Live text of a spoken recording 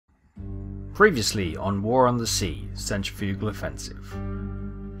Previously on War on the Sea, Centrifugal Offensive.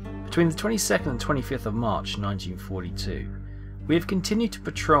 Between the 22nd and 25th of March 1942, we have continued to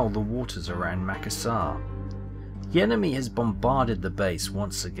patrol the waters around Makassar. The enemy has bombarded the base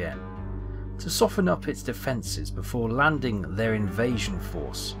once again, to soften up its defences before landing their invasion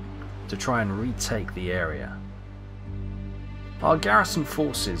force to try and retake the area. Our garrison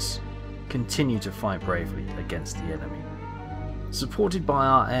forces continue to fight bravely against the enemy, supported by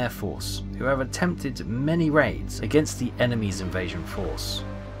our air force, who have attempted many raids against the enemy's invasion force.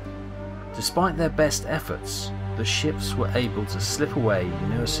 Despite their best efforts, the ships were able to slip away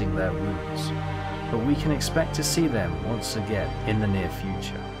nursing their wounds, but we can expect to see them once again in the near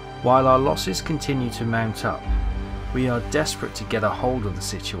future. While our losses continue to mount up, we are desperate to get a hold of the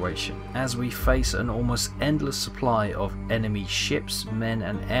situation as we face an almost endless supply of enemy ships, men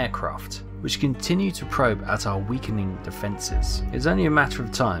and aircraft, which continue to probe at our weakening defences. It's only a matter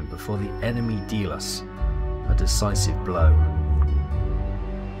of time before the enemy deal us a decisive blow.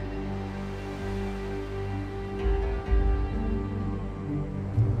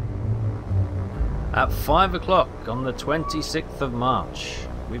 At 5 o'clock on the 26th of March,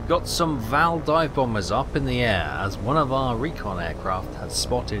 we've got some Val dive bombers up in the air as one of our recon aircraft has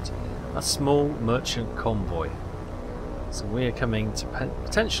spotted a small merchant convoy. So we are coming to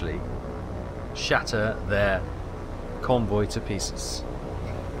potentially shatter their convoy to pieces.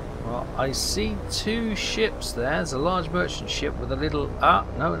 Well, I see two ships there. There's a large merchant ship with a little...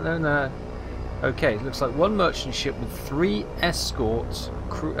 no. Okay, it looks like one merchant ship with 3 escort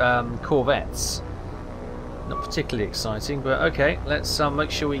corvettes. Not particularly exciting, but okay, let's make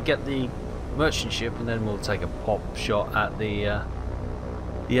sure we get the merchant ship and then we'll take a pop shot at the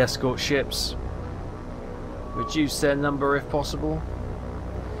escort ships. Reduce their number if possible.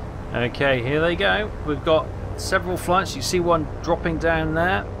 Okay, here they go. We've got several flights. You see one dropping down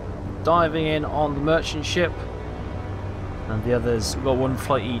there, diving in on the merchant ship, and the others, we've got one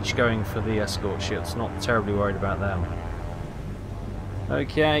flight each going for the escort ships. Not terribly worried about them.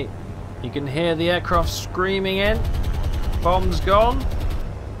 Okay, you can hear the aircraft screaming in. Bombs gone.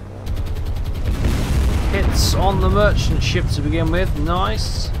 Hits on the merchant ship to begin with.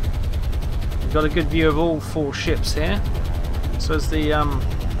 Nice. We've got a good view of all 4 ships here. So as the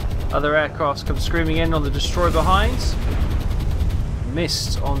other aircraft come screaming in on the destroyer behind,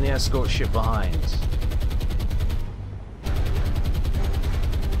 missed on the escort ship behind.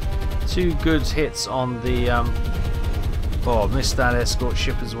 2 good hits on the missed that escort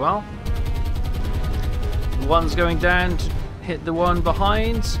ship as well. One's going down to hit the one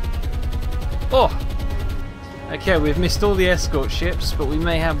behind. Oh! Okay, we've missed all the escort ships, but we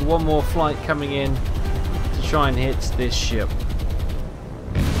may have one more flight coming in to try and hit this ship.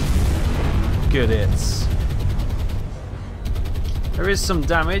 Good hits. There is some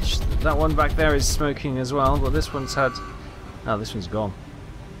damage. That one back there is smoking as well, but this one's had... Oh, this one's gone.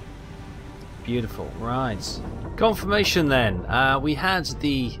 Beautiful. Right. Confirmation then. We had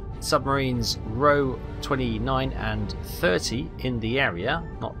the submarines row 29 and 30 in the area,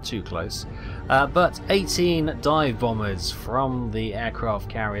 not too close, but 18 dive bombers from the aircraft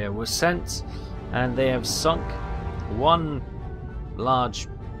carrier were sent, and they have sunk one large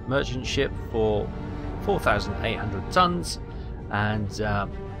merchant ship for 4,800 tons, and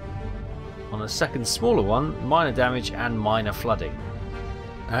on a second smaller one, minor damage and minor flooding.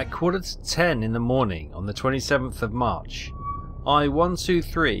 At 9:45 in the morning on the 27th of March,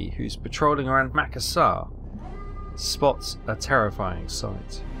 I-123, who's patrolling around Makassar, spots a terrifying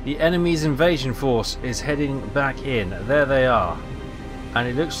sight. The enemy's invasion force is heading back in. There they are. And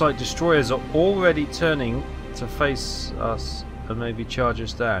it looks like destroyers are already turning to face us and maybe charge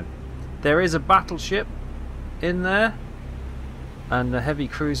us down. There is a battleship in there, and a heavy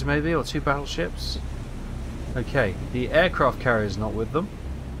cruiser maybe, or 2 battleships. Okay, the aircraft carrier is not with them.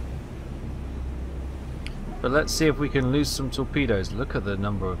 But let's see if we can lose some torpedoes. Look at the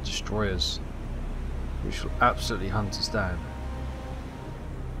number of destroyers, which will absolutely hunt us down.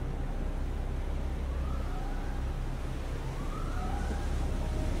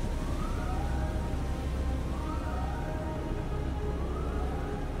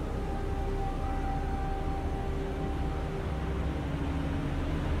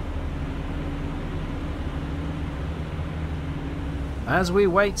 As we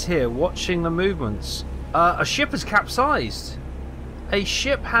wait here, watching the movements, a ship has capsized. A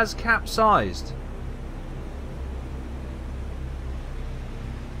ship has capsized.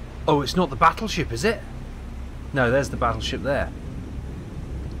 Oh, it's not the battleship, is it? No, there's the battleship there.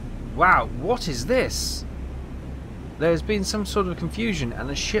 Wow, what is this? There's been some sort of confusion and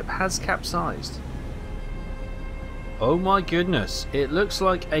the ship has capsized. Oh my goodness, it looks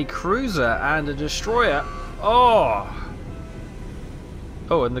like a cruiser and a destroyer. Oh!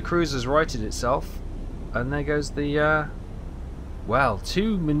 Oh, and the cruiser's righted itself. And there goes the, well,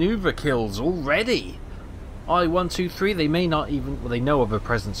 2 maneuver kills already. I-123, they may not even, well, they know of her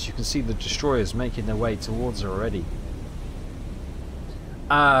presence. You can see the destroyers making their way towards her already.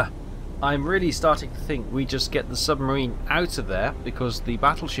 I'm really starting to think we just get the submarine out of there because the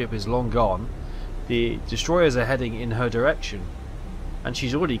battleship is long gone. The destroyers are heading in her direction. And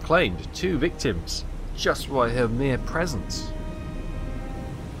she's already claimed 2 victims just by her mere presence.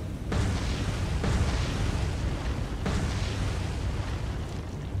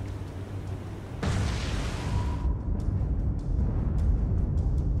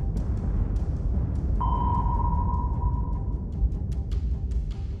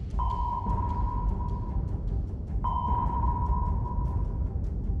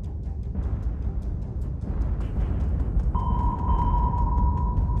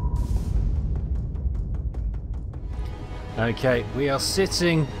 Okay, we are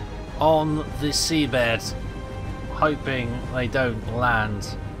sitting on the seabed, hoping they don't land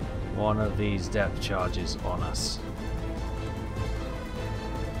one of these depth charges on us.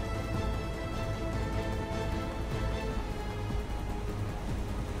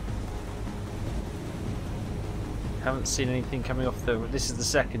 Haven't seen anything coming off the... This is the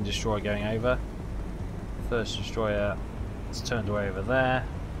second destroyer going over. First destroyer is turned away over there.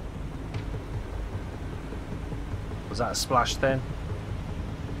 Was that a splash then?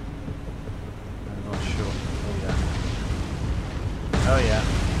 I'm not sure. Oh yeah. Oh yeah.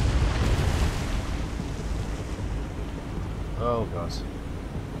 Oh god.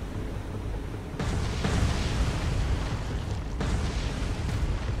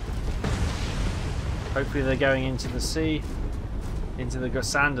 Hopefully they're going into the sea, into the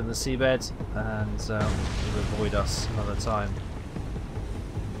sand and the seabed, and will avoid us another time.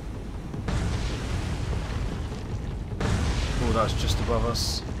 Oh, that's just above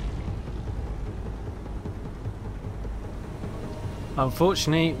us.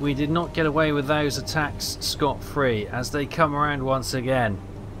 Unfortunately, we did not get away with those attacks scot-free as they come around once again.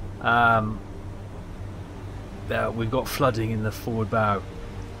 We've got flooding in the forward bow.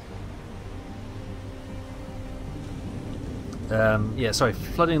 Yeah, sorry,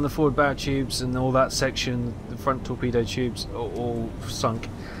 flooding in the forward bow tubes and all that section, the front torpedo tubes are all sunk,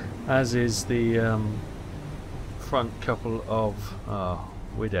 as is the front couple of... oh,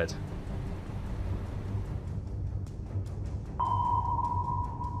 we're dead.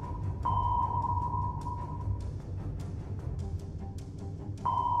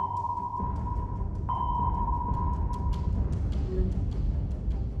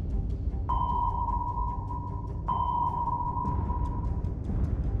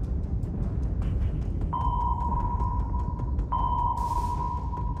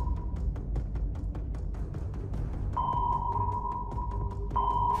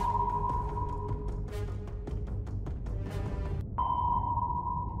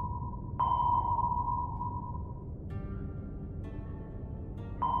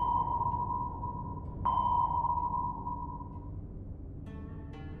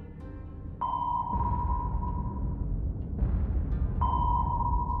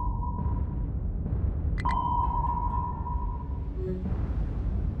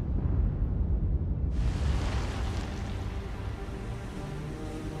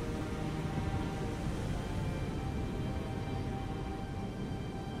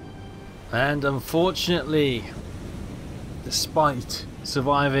 And unfortunately, despite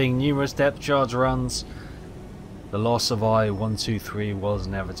surviving numerous depth charge runs, the loss of I-123 was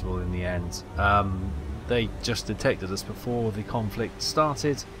inevitable in the end. They just detected us before the conflict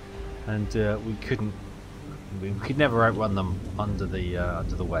started, and we could never outrun them under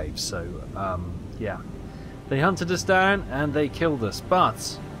the waves. So yeah, they hunted us down and they killed us.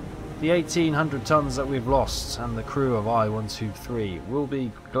 But the 1,800 tons that we've lost and the crew of I-123 will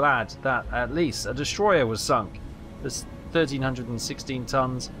be glad that at least a destroyer was sunk. There's 1,316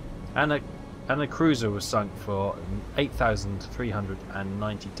 tons, and a cruiser was sunk for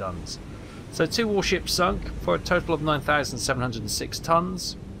 8,390 tons. So 2 warships sunk for a total of 9,706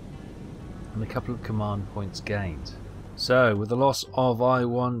 tons, and a couple of command points gained. So with the loss of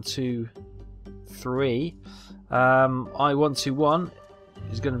I-123, I-121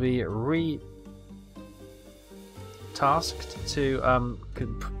 is going to be tasked to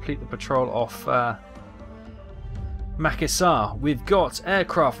complete the patrol off Makassar. We've got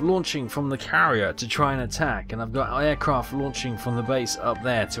aircraft launching from the carrier to try and attack, and I've got aircraft launching from the base up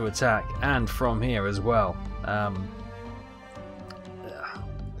there to attack, and from here as well.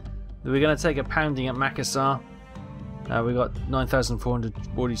 We're going to take a pounding at Makassar. We've got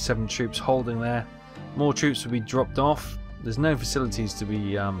 9,447 troops holding there. More troops will be dropped off. There's no facilities to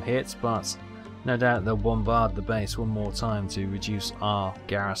be hit, but no doubt they'll bombard the base one more time to reduce our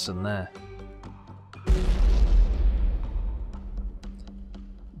garrison there.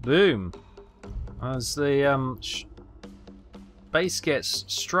 Boom! As the base gets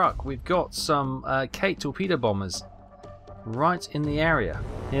struck, we've got some Kate torpedo bombers right in the area.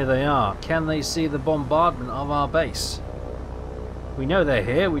 Here they are. Can they see the bombardment of our base? We know they're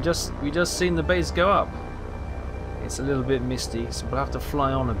here. We just seen the base go up. It's a little bit misty, so we'll have to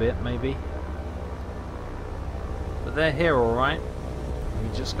fly on a bit maybe. But they're here all right.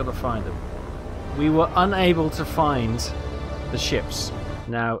 We just got to find them. We were unable to find the ships.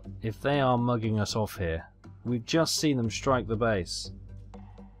 Now, if they are mugging us off here, we've just seen them strike the base.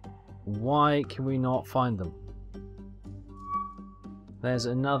 Why can we not find them? There's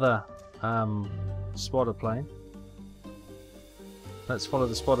another spotter plane. Let's follow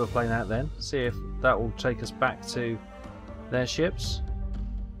the spotter plane out then. See if that will take us back to their ships.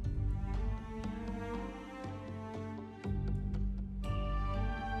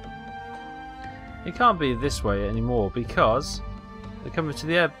 It can't be this way anymore because they're coming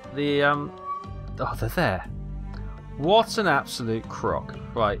to oh, they're there. What an absolute crock.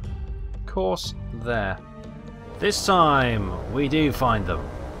 Right, course there. This time we do find them.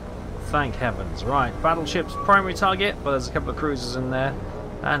 Thank heavens. Right, battleships primary target, but there's a couple of cruisers in there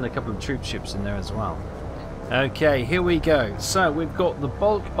and a couple of troop ships in there as well. Okay, here we go. So we've got the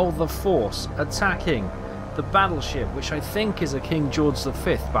bulk of the force attacking the battleship, which I think is a King George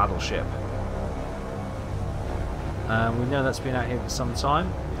V battleship. We know that's been out here for some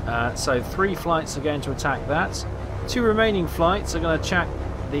time. So 3 flights are going to attack that. 2 remaining flights are going to attack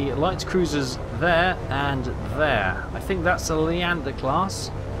the light cruisers there and there. I think that's a Leander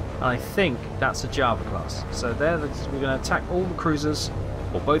class. And I think that's a Java class. So there, we're going to attack all the cruisers,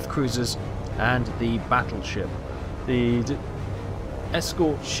 or both cruisers, and the battleship. The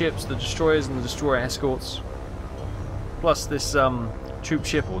escort ships, the destroyers and the destroyer escorts, plus this troop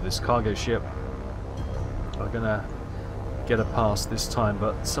ship or this cargo ship, are going to get a pass this time.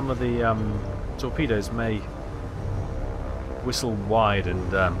 But some of the torpedoes may whistle wide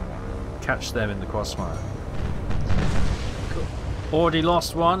and catch them in the crossfire. Already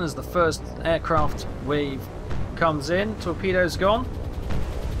lost one as the first aircraft wave comes in. Torpedoes gone.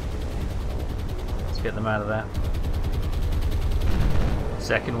 Let's get them out of there.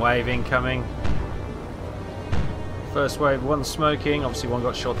 Second wave incoming. First wave, one smoking. Obviously one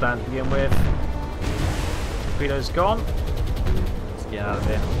got shot down to begin with. Torpedoes gone. Let's get out of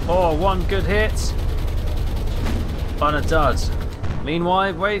here. Oh, one good hit. On a dud.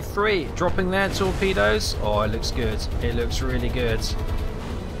 Meanwhile, wave 3 dropping their torpedoes. Oh, it looks good. It looks really good.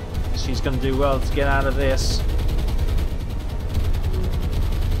 She's going to do well to get out of this.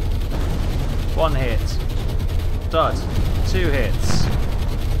 1 hit. Dud. 2 hits.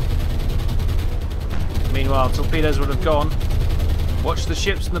 Meanwhile, torpedoes would have gone. Watch the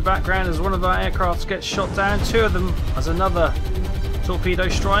ships in the background as one of our aircrafts gets shot down. 2 of them as another torpedo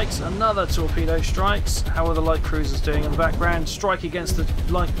strikes. Another torpedo strikes. How are the light cruisers doing in the background? Strike against the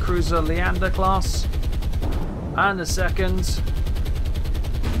light cruiser Leander class. And a second.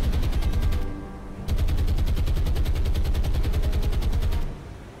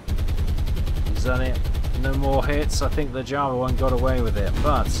 Is that it? No more hits. I think the Java one got away with it.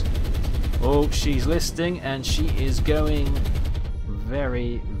 But, oh, she's listing and she is going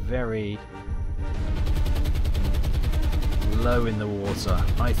very, very low in the water.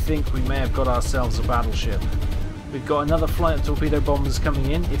 I think we may have got ourselves a battleship. We've got another flight of torpedo bombers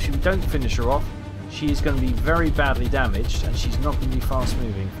coming in. If we don't finish her off, she is going to be very badly damaged and she's not going to be fast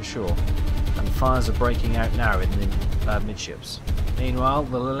moving for sure. And fires are breaking out now in the midships. Meanwhile,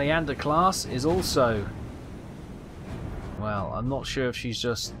 the Leander class is also, well, I'm not sure if she's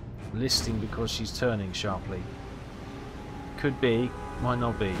just listing because she's turning sharply. Could be, might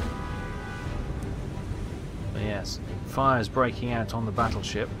not be. But yes, fires breaking out on the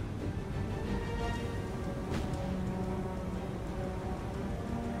battleship.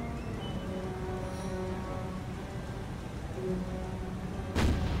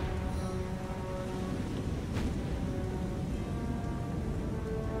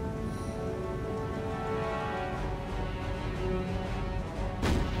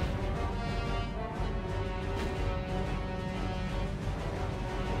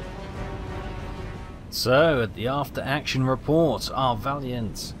 So, at the after-action report, our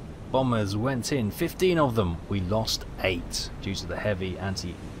valiant bombers went in. 15 of them. We lost 8 due to the heavy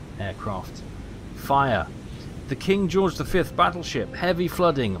anti-aircraft fire. the King George V battleship, heavy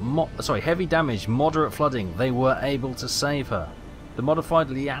flooding, heavy damage, moderate flooding. They were able to save her. The modified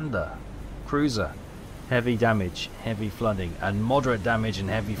Leander cruiser, heavy damage, heavy flooding, and moderate damage and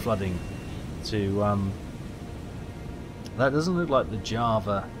heavy flooding to that doesn't look like the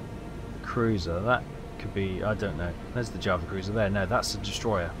Java cruiser. That could be, I don't know. There's the Java cruiser there. No, that's a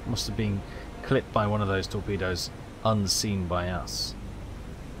destroyer. Must have been clipped by one of those torpedoes unseen by us.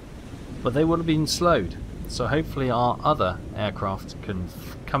 But they would have been slowed. So hopefully our other aircraft can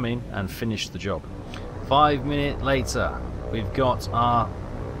come in and finish the job. 5 minutes later, we've got our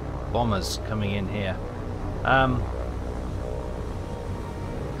bombers coming in here. And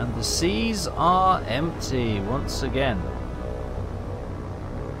the seas are empty once again.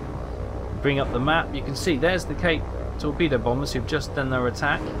 Bring up the map, you can see there's the Cape torpedo bombers who've just done their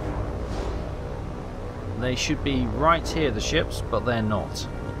attack. They should be right here, the ships, but they're not.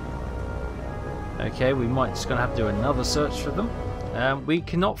 Okay, we might just gonna have to do another search for them. We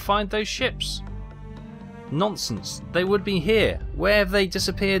cannot find those ships. Nonsense. They would be here. Where have they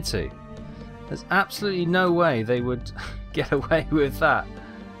disappeared to? There's absolutely no way they would get away with that.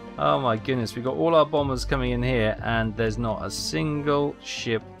 Oh my goodness, we've got all our bombers coming in here and there's not a single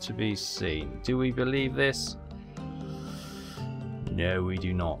ship to be seen. Do we believe this? No, we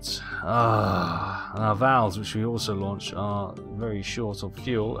do not. And our valves, which we also launched, are very short of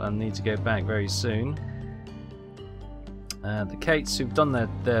fuel and need to go back very soon. The Kates, who've done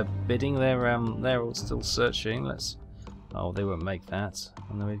their bidding, they're all still searching. Oh, they won't make that.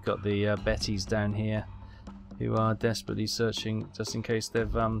 And then we've got the Bettys down here, who are desperately searching just in case they've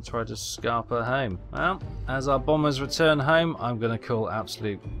tried to scarper home. Well, as our bombers return home, I'm going to call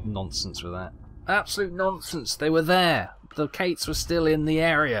absolute nonsense with that. Absolute nonsense. They were there. The Kates were still in the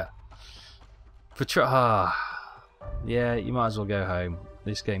area. Yeah, you might as well go home.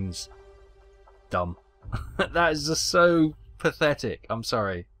 This game's dumb. That is just so pathetic. I'm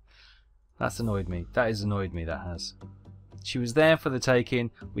sorry. That's annoyed me. That has annoyed me, that has. She was there for the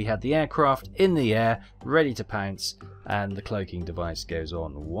taking. We had the aircraft in the air, ready to pounce, and the cloaking device goes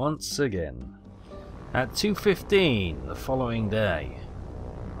on once again. At 2:15 the following day,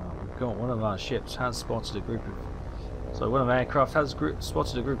 we've got one of our ships has spotted a group of... So one of our aircraft has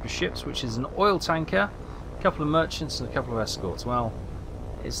spotted a group of ships, which is an oil tanker, a couple of merchants, and a couple of escorts. Well,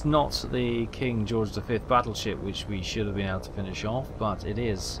 it's not the King George V battleship, which we should have been able to finish off, but it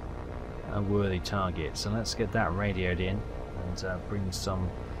is a worthy target. So let's get that radioed in and bring some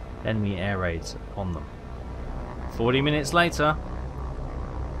enemy air raids on them. 40 minutes later,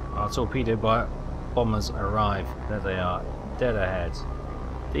 our torpedo bombers arrive. There they are, dead ahead.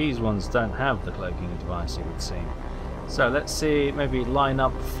 These ones don't have the cloaking device, it would seem. So let's see, maybe line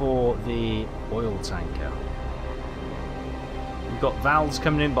up for the oil tanker. We've got valves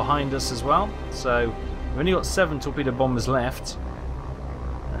coming in behind us as well, so we've only got 7 torpedo bombers left,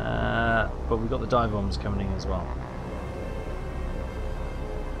 but we've got the dive bombers coming in as well.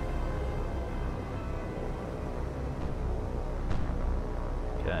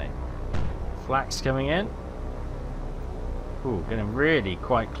 Okay, flaks coming in. Ooh, getting really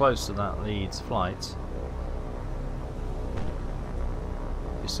quite close to that lead's flight.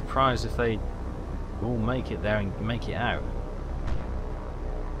 Be surprised if they all make it there and make it out.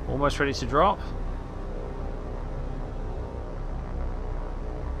 Almost ready to drop.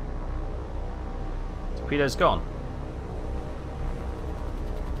 Torpedo's gone.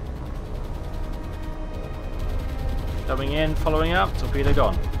 Coming in, following up, torpedo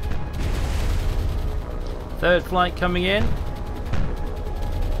gone. Third flight coming in.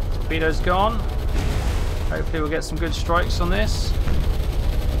 Torpedo's gone. Hopefully we'll get some good strikes on this.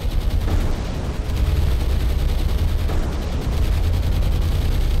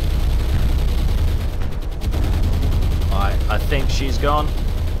 I think she's gone.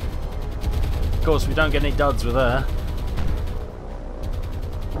 Of course, we don't get any duds with her.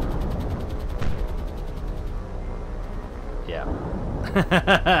 Yeah.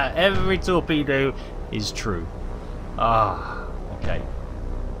 Every torpedo is true. Okay.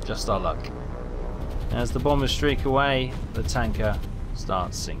 Just our luck. As the bombers streak away, the tanker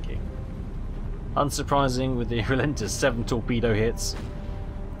starts sinking. Unsurprising with the relentless 7 torpedo hits.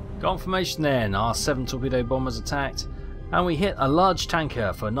 Confirmation then, our 7 torpedo bombers attacked, and we hit a large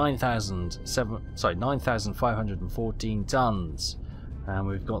tanker for 9,514 tons. And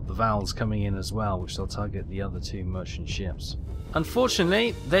we've got the valves coming in as well, which they'll target the other 2 merchant ships.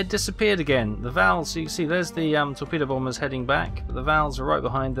 Unfortunately, they disappeared again. The valves, so you can see there's the torpedo bombers heading back, but the valves are right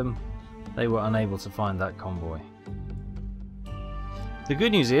behind them. They were unable to find that convoy. The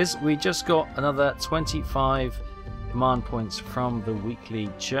good news is we just got another 25 command points from the weekly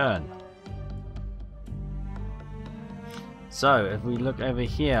churn. So if we look over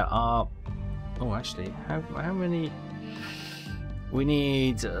here, oh actually, how many? We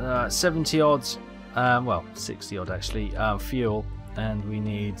need 70 odd, well 60 odd actually, fuel, and we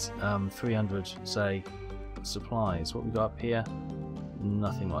need 300 say supplies. What we got up here?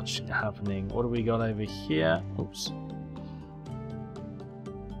 Nothing much happening. What do we got over here? Oops.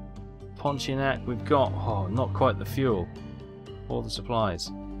 Pontiac, we've got not quite the fuel or the supplies.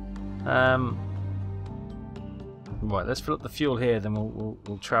 Right, let's fill up the fuel here, then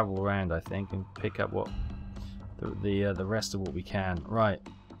we'll travel around, I think, and pick up what the rest of what we can. Right,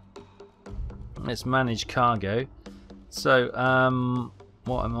 let's manage cargo. So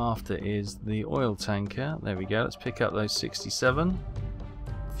what I'm after is the oil tanker. There we go. Let's pick up those 67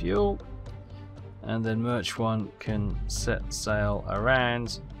 fuel, and then Merch 1 can set sail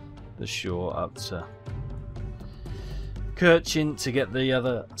around the shore up to Kirchin to get the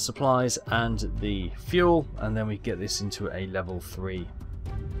other supplies and the fuel, and then we get this into a level 3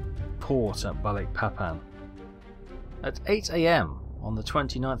 port at Balikpapan. At 8 AM on the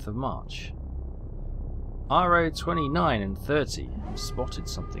 29th of March, RO 29 and 30 have spotted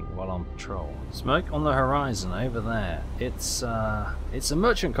something while on patrol. Smoke on the horizon over there. It's a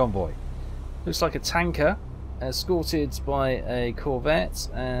merchant convoy. Looks like a tanker escorted by a corvette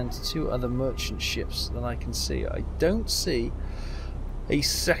and 2 other merchant ships that I can see. I don't see a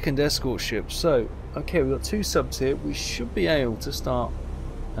second escort ship. So, okay, we've got 2 subs here. We should be able to start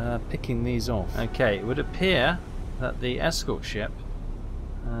picking these off. Okay, it would appear that the escort ship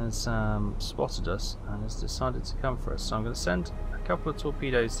has spotted us and has decided to come for us. So I'm going to send a couple of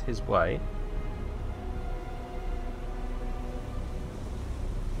torpedoes his way.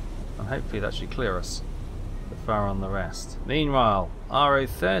 And hopefully that should clear us to fire on the rest. Meanwhile, RO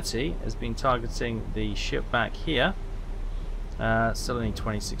 30 has been targeting the ship back here. Still only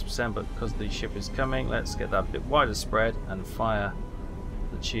 26%, but because the ship is coming, let's get that a bit wider spread and fire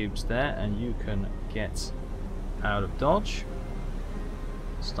the tubes there, and you can get out of dodge.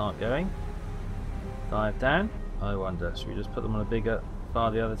 Start going. Dive down. I wonder, should we just put them on a bigger,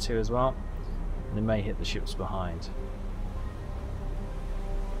 fire the other 2 as well? And they may hit the ships behind.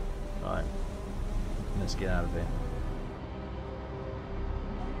 Right. Let's get out of here.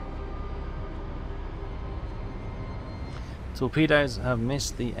 Torpedoes have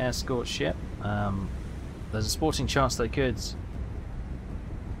missed the escort ship. There's a sporting chance they could.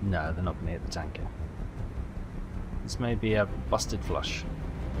 No, they're not going to hit the tanker. This may be a busted flush.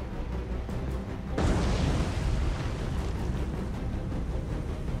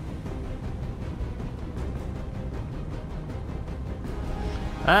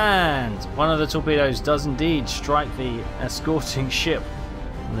 And one of the torpedoes does indeed strike the escorting ship.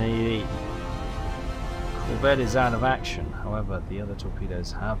 The corvette is out of action. However, the other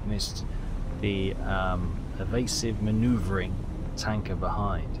torpedoes have missed the evasive maneuvering tanker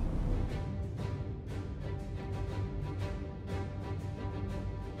behind.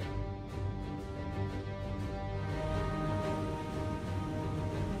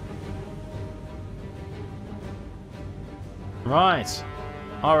 Right.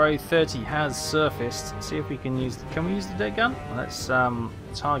 RO 30 has surfaced. See if we can use. Can we use the dead gun? Let's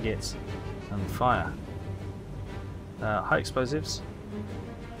target and fire. High explosives.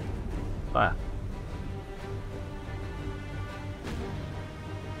 Fire.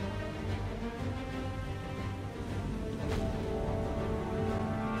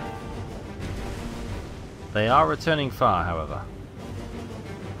 They are returning fire, however.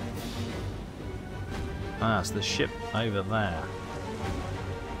 Ah, it's the ship over there.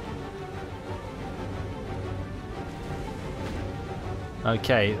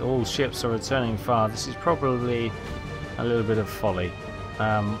 Okay, all ships are returning fire. This is probably a little bit of folly.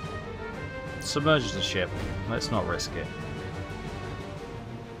 Submerge the ship. Let's not risk it.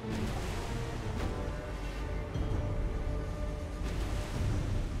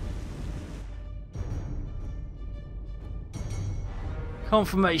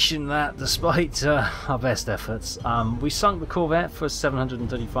 Confirmation that despite our best efforts, we sunk the corvette for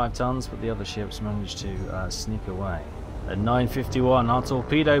 735 tons, but the other ships managed to sneak away. At 9:51, our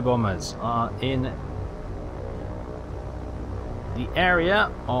torpedo bombers are in the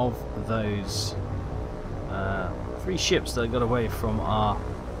area of those 3 ships that got away from our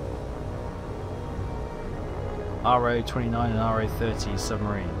RO 29 and RO 30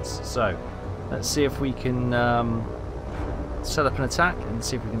 submarines. So let's see if we can set up an attack and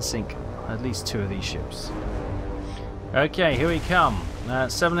see if we can sink at least 2 of these ships. Okay, here we come.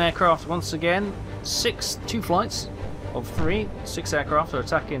 7 aircraft once again. 2 flights of 3. 6 aircraft are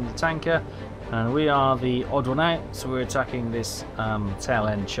attacking the tanker, and we are the odd one out, so we're attacking this tail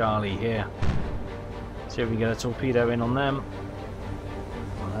end Charlie here. See if we can get a torpedo in on them.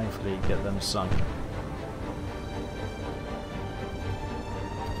 And hopefully get them sunk.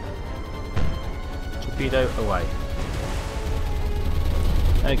 Torpedo away.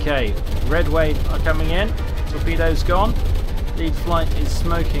 Okay, red wave are coming in. Torpedo's gone. Lead flight is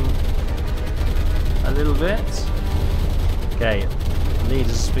smoking a little bit. Okay, lead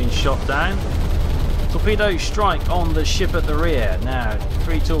has been shot down. Torpedo strike on the ship at the rear. Now,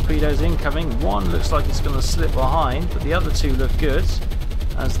 3 torpedoes incoming. One looks like it's going to slip behind, but the other 2 look good.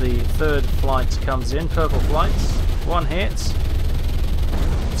 As the 3rd flight comes in, purple flights. 1 hit.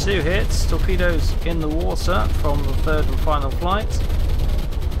 2 hits. Torpedoes in the water from the 3rd and final flight.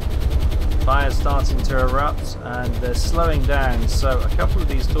 Fire starting to erupt and they're slowing down, so a couple of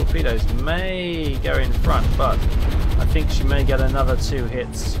these torpedoes may go in front, but I think she may get another 2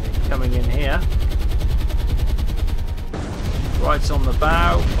 hits coming in here. Right on the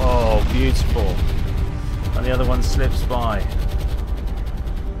bow. Oh, beautiful. And the other one slips by.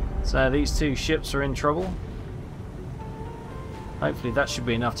 So these 2 ships are in trouble. Hopefully that should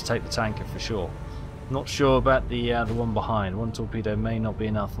be enough to take the tanker for sure. Not sure about the one behind. 1 torpedo may not be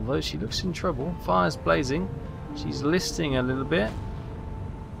enough, although she looks in trouble. Fire's blazing. She's listing a little bit.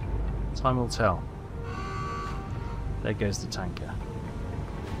 Time will tell. There goes the tanker.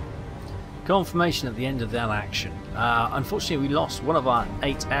 Confirmation at the end of that action. Unfortunately, we lost one of our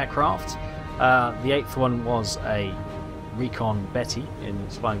 8 aircraft. The 8th one was a Recon Betty in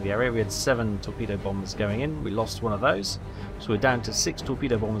flying the area. We had 7 torpedo bombers going in. We lost one of those, so we're down to 6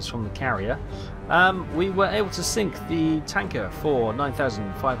 torpedo bombers from the carrier. We were able to sink the tanker for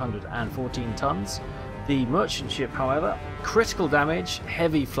 9,514 tons. The merchant ship, however, critical damage,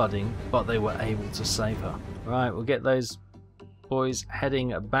 heavy flooding, but they were able to save her. Right, we'll get those boys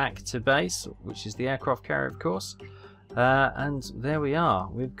heading back to base, which is the aircraft carrier, of course. And there we are.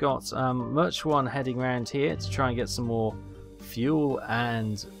 We've got Merch 1 heading around here to try and get some more fuel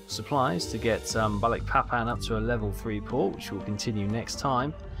and supplies to get Balikpapan up to a level 3 port, which will continue next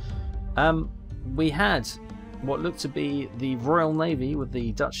time. We had what looked to be the Royal Navy with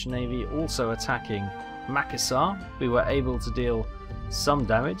the Dutch Navy also attacking Makassar. We were able to deal some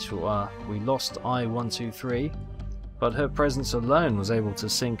damage. We lost I-123, but her presence alone was able to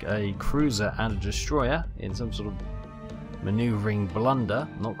sink a cruiser and a destroyer in some sort of maneuvering blunder.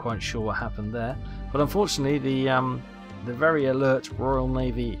 Not quite sure what happened there, but unfortunately the very alert Royal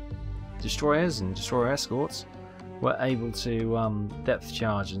Navy destroyers and destroyer escorts were able to depth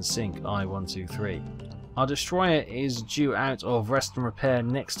charge and sink I-123. Our destroyer is due out of rest and repair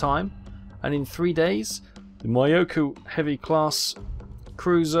next time, and in 3 days the Myoku heavy class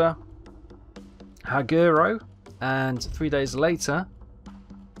cruiser Haguro, and 3 days later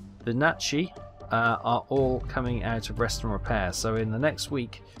the Nachi are all coming out of rest and repair. So in the next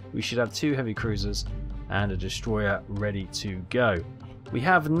week we should have 2 heavy cruisers and a destroyer ready to go. We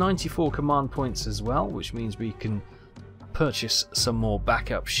have 94 command points as well, which means we can purchase some more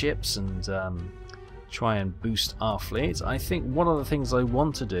backup ships and try and boost our fleet. I think one of the things I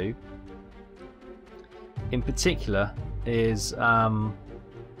want to do in particular is I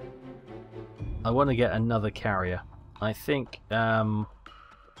want to get another carrier. I think the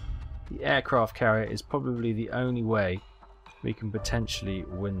aircraft carrier is probably the only way we can potentially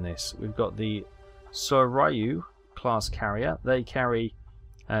win this. We've got the Soryu class carrier. They carry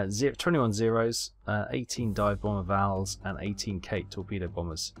 21 Zeros, 18 dive bomber Vals, and 18 Kate torpedo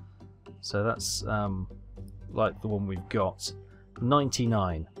bombers. So that's like the one we've got.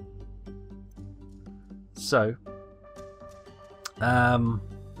 99. So,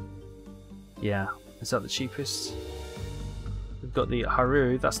 yeah, is that the cheapest? We've got the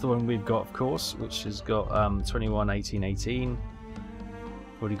Haru, that's the one we've got, of course, which has got 21, 18, 18.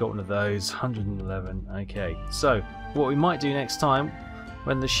 Already got one of those, 111. Okay, so what we might do next time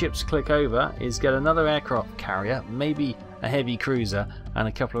when the ships click over is get another aircraft carrier, maybe a heavy cruiser, and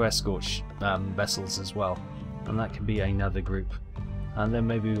a couple of escort vessels as well. And that can be another group. And then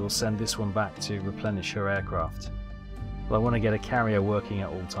maybe we'll send this one back to replenish her aircraft. But I want to get a carrier working at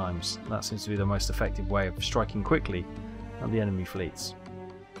all times. That seems to be the most effective way of striking quickly at the enemy fleets.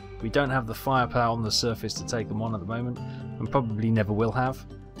 We don't have the firepower on the surface to take them on at the moment, and probably never will have.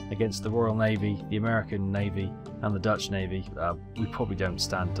 Against the Royal Navy, the American Navy, and the Dutch Navy, we probably don't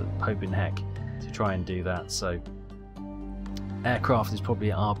stand a hope in heck to try and do that. So aircraft is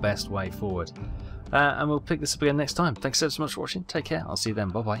probably our best way forward. And we'll pick this up again next time. Thanks so much for watching. Take care. I'll see you then.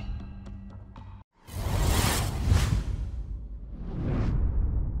 Bye bye.